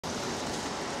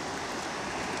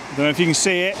Don't know if you can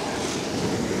see it.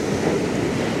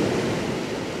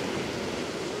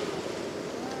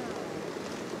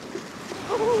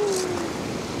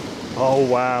 Oh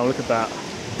wow, look at that.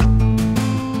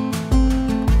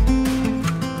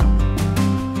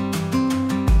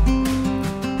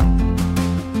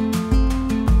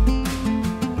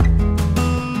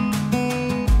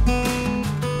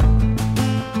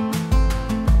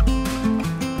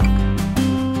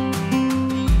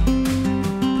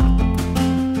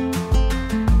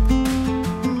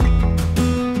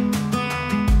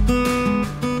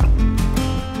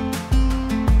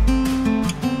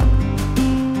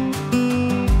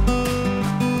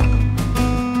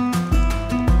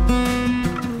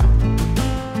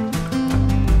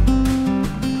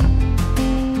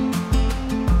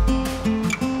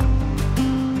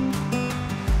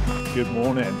 Good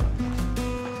morning.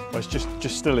 Well, it's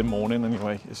just still in morning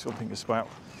anyway. I think it's about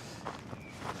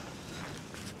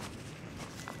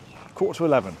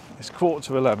 11:15. It's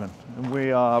 11:15, and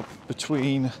we are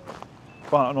between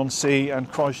Barton-on-Sea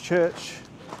and Christchurch.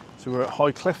 So we're at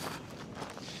Highcliffe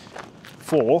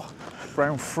for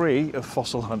round 3 of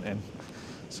fossil hunting.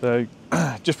 So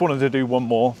just wanted to do one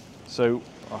more. So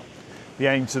the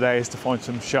aim today is to find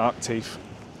some shark teeth.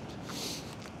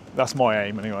 That's my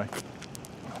aim anyway.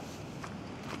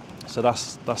 So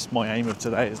that's my aim of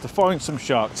today, is to find some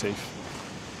shark teeth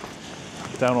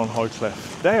down on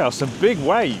Highcliffe. There are some big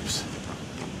waves.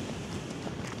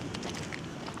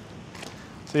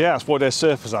 So yeah, that's why there's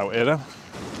surfers out here then.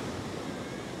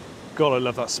 God, I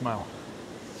love that smell.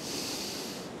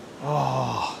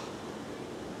 Oh.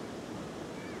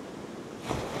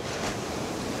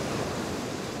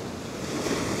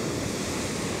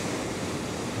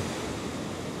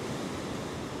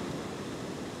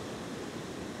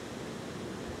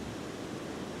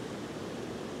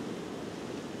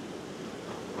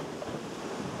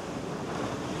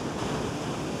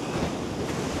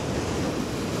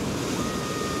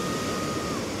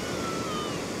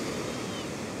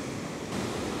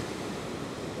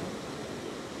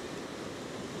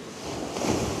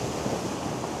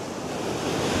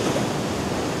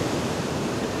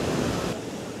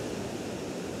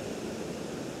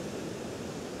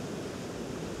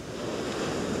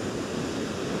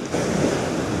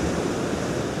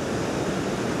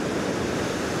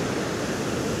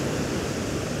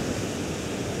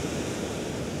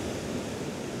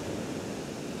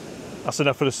 That's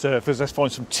enough for the surfers, let's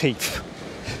find some teeth.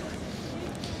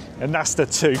 And that's the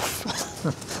tooth.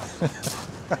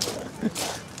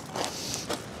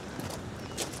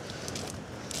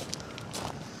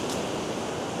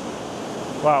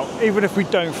 Well, even if we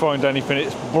don't find anything,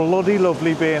 it's bloody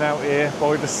lovely being out here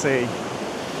by the sea.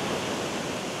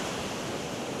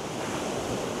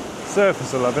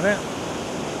 Surfers are loving it.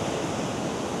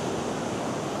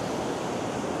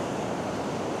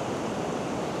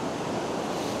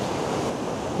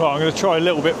 Right, I'm going to try a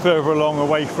little bit further along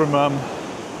away from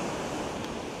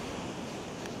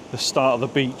the start of the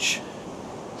beach.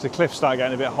 The cliffs start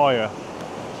getting a bit higher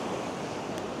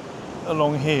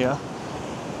along here.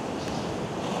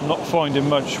 I'm not finding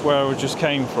much where I just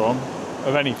came from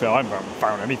of anything. I haven't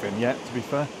found anything yet, to be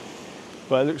fair,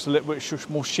 but it looks a little bit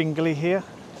more shingly here.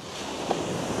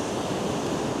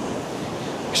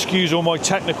 Excuse all my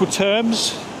technical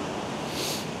terms.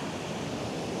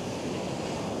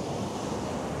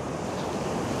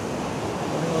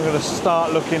 I'm going to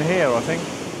start looking here, I think.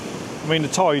 I mean, the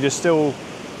tide is still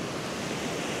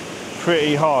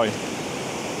pretty high.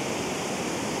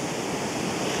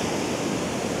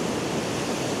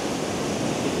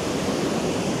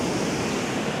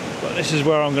 But this is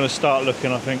where I'm going to start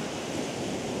looking, I think.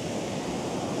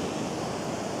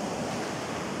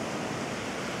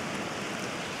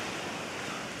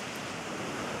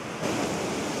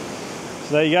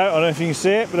 So there you go, I don't know if you can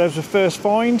see it, but there's the first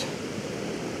find.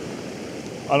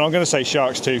 And I'm going to say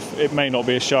shark's tooth. It may not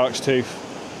be a shark's tooth.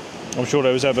 I'm sure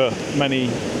there was ever many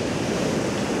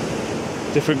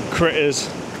different critters,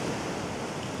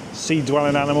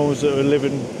 sea-dwelling animals that were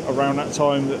living around that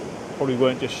time that probably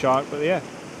weren't just shark, but yeah,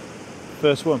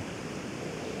 first one.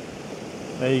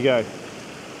 There you go.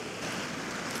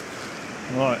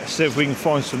 Right, let's see if we can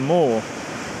find some more.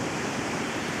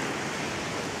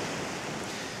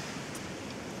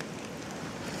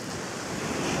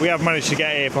 We have managed to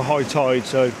get here for high tide,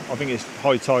 so I think it's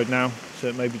high tide now, so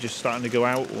it may be just starting to go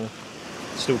out or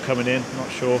still coming in,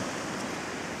 not sure.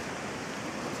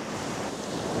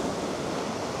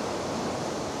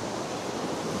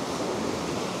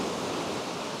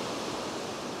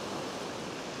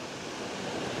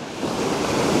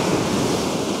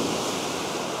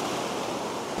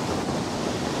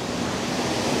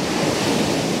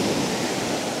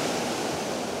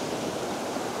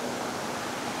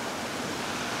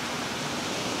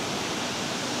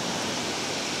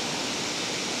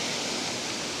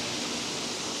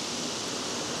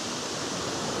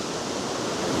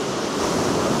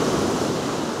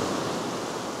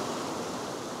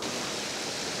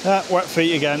 Wet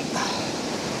feet again.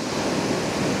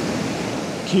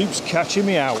 Keeps catching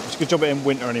me out. It's a good job it ain't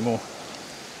winter anymore.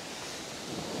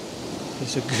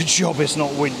 It's a good job it's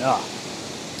not winter.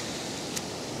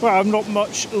 Well, I've not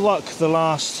much luck the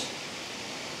last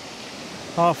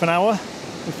half an hour.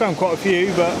 We found quite a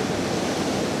few, but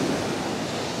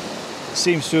it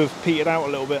seems to have petered out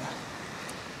a little bit.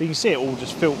 You can see it all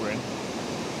just filtering.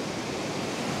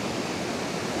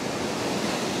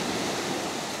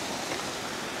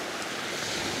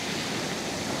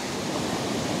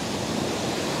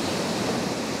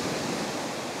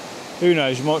 Who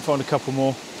knows, you might find a couple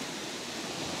more.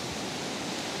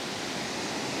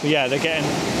 But yeah, they're getting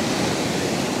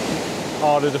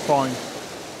harder to find.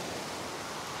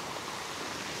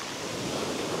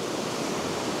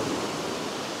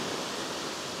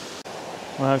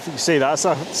 Well, if you can see that,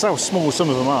 that's how small some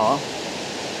of them are.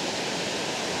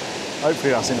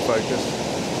 Hopefully that's in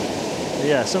focus. But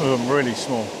yeah, some of them are really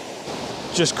small.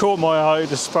 Just caught my eye,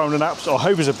 just found an I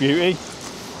hope it's a beauty.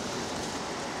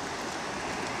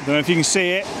 Don't know if you can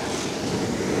see it.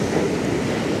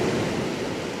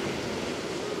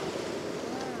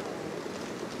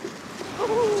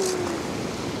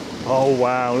 Oh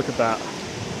wow, look at that.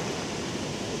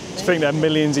 I think they're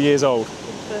millions of years old.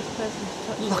 First person to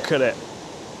touch Look it. at it.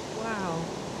 Wow.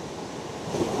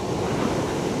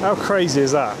 How crazy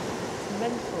is that? It's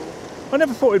mental. I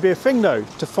never thought it'd be a thing though,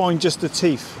 to find just the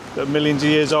teeth that are millions of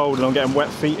years old and I'm getting wet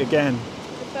feet again.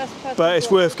 The first person But it's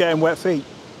to worth getting wet feet.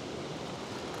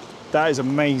 That is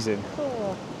amazing.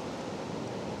 Oh,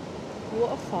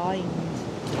 what a find.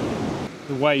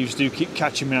 The waves do keep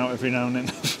catching me out every now and then.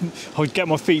 I get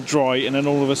my feet dry and then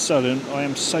all of a sudden I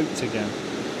am soaked again.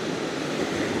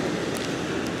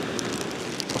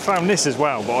 I found this as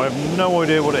well, but I have no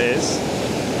idea what it is.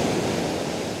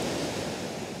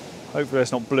 Hopefully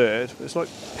it's not blurred, but it's like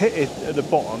pitted at the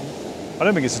bottom. I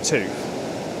don't think it's a tooth.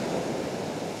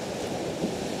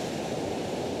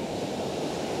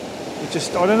 It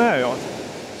just, I don't know.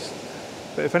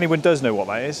 But if anyone does know what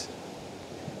that is,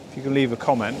 if you can leave a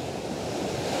comment.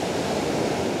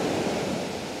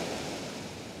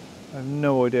 I have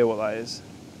no idea what that is.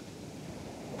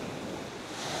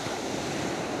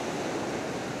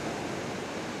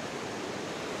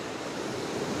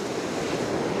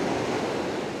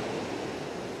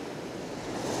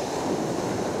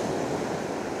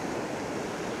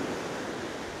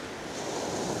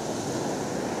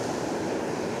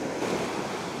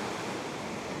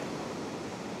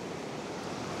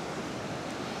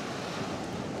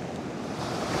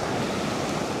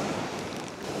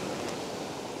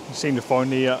 Seem to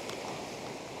find the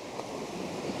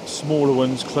smaller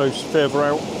ones close, further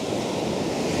out.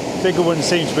 Bigger ones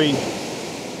seem to be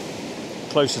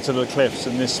closer to the cliffs,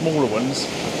 and the smaller ones,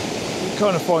 you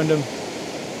kind of find them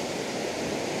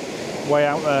way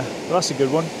out there. Well, that's a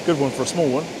good one for a small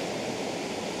one.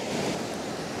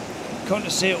 Kind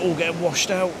of see it all getting washed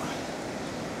out.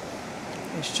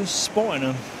 It's just spotting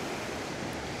them.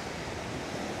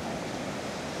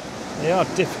 They are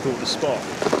difficult to spot.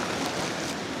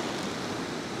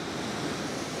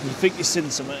 You think you've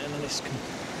seen something and then it's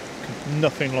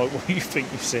nothing like what you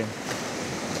think you've seen.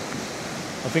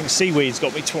 I think seaweed's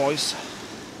got me twice.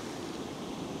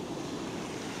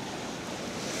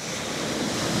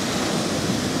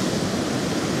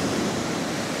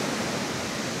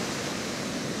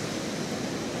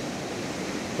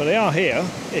 But they are here,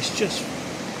 it's just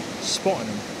spotting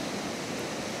them.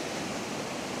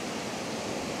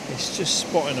 It's just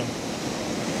spotting them.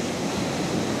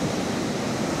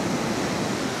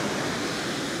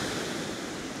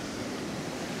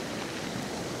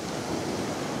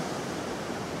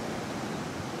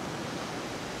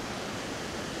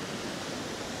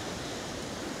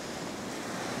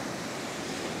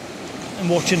 And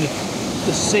watching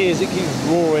the sea as it keeps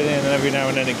roaring in, and every now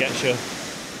and then it gets you.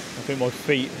 I think my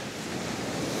feet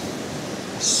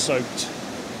are soaked.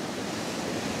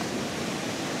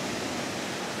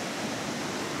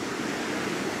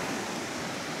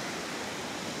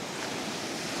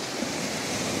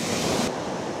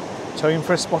 Time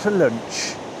for a spot of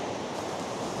lunch.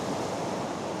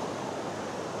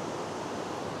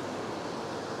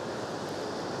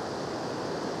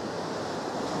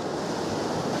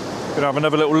 Gonna have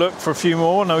another little look for a few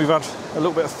more. Now we've had a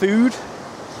little bit of food.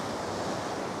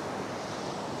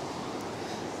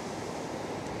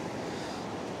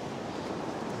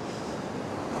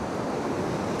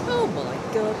 Oh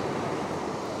my god.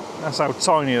 That's how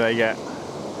tiny they get.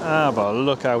 Ah, but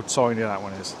look how tiny that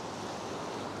one is.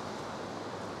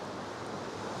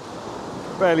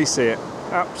 Barely see it.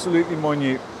 Absolutely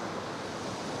minute.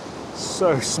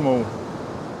 So small.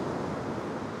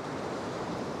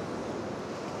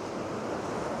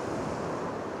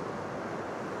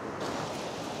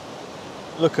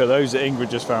 Look at those that Ingrid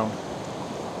just found.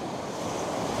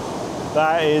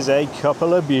 That is a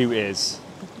couple of beauties.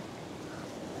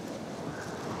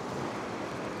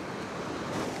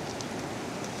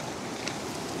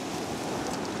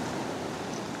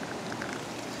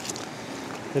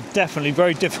 They're definitely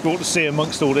very difficult to see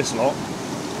amongst all this lot.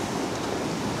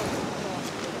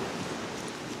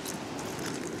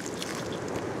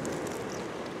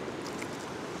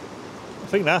 I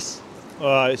think that's,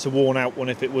 it's a worn out one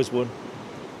if it was one.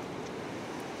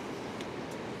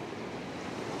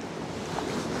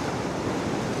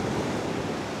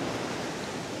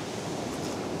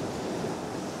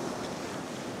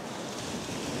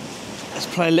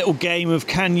 Let's play a little game of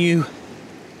can you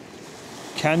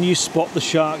spot the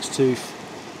shark's tooth?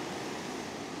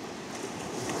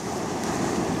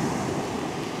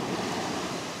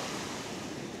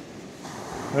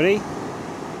 Ready?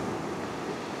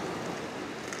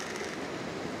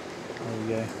 There we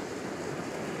go.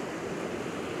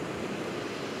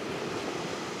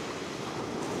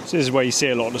 So this is where you see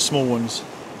a lot of the small ones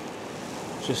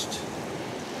just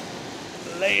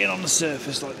laying on the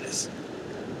surface like this.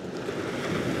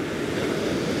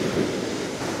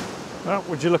 Well,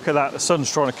 would you look at that, the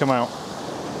sun's trying to come out.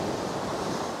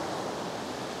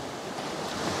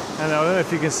 And I don't know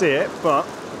if you can see it, but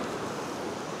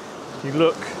if you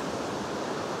look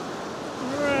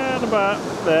around about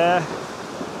there,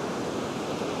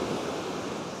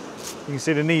 you can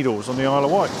see the needles on the Isle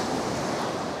of Wight.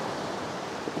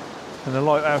 And the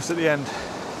lighthouse at the end.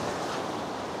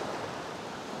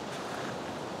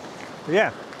 But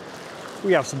yeah,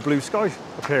 we have some blue sky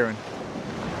appearing.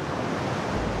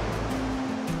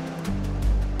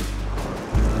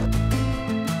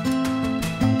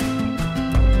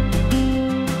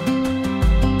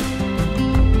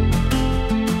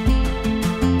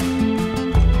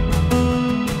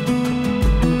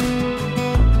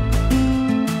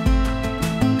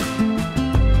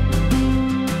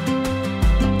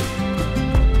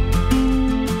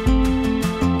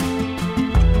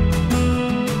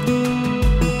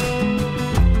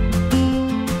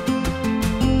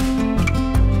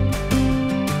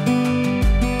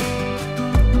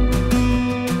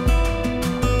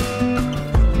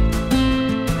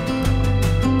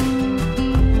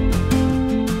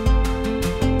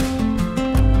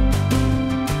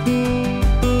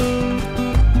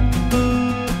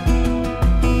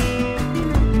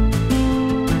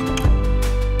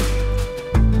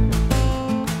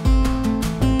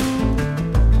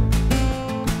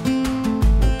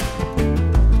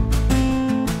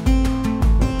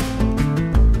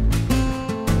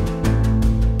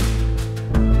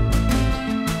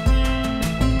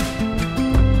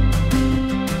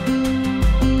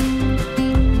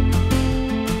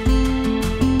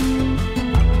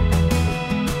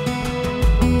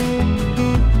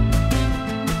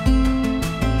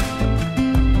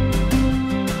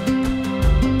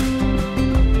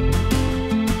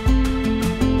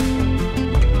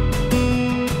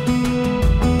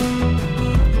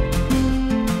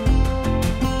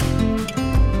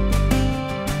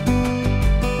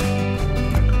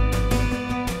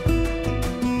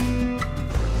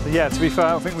 Yeah, to be fair,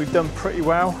 I think we've done pretty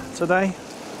well today.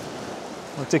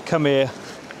 I did come here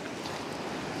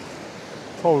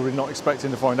probably not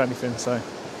expecting to find anything, so,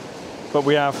 but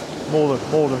we have more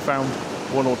than found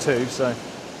one or two, so.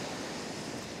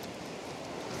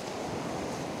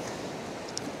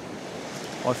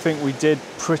 I think we did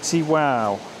pretty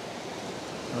well.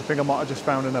 I think I might have just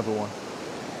found another one.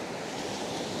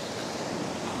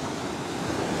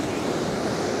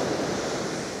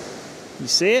 You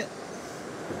see it?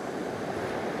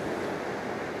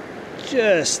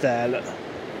 Just there, look.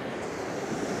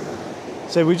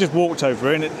 So we just walked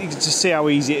over it, and you can just see how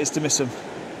easy it is to miss them.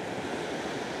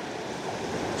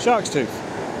 Shark's tooth.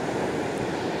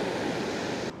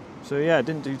 So yeah, it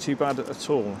didn't do too bad at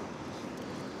all.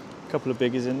 A couple of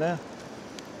biggies in there.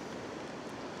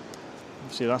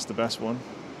 Obviously that's the best one.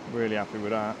 Really happy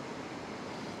with that.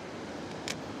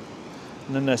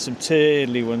 And then there's some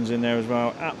tiddly ones in there as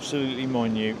well. Absolutely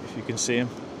minute, if you can see them.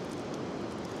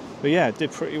 But yeah, it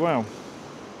did pretty well.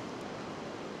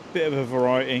 Bit of a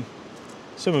variety.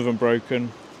 Some of them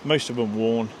broken, most of them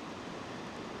worn.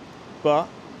 But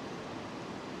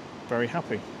very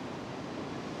happy.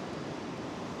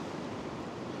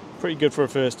 Pretty good for a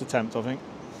first attempt, I think.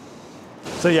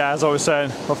 So yeah, as I was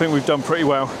saying, I think we've done pretty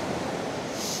well.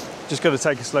 Just got to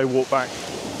take a slow walk back.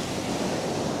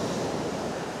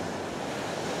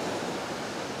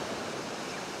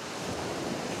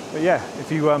 But yeah,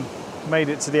 if you made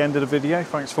it to the end of the video,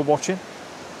 thanks for watching.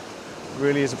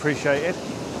 Really is appreciated.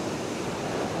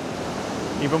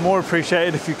 Even more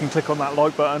appreciated if you can click on that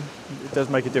like button. It does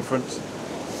make a difference.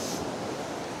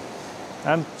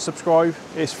 And subscribe,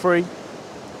 it's free.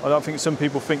 I don't think some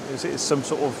people think it's some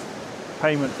sort of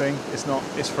payment thing. It's not,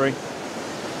 it's free.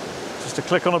 Just to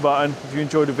click on a button if you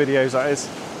enjoy the videos, that is.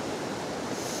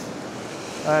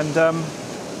 And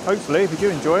hopefully if you do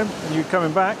enjoy them and you're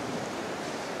coming back,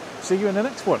 see you in the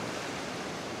next one.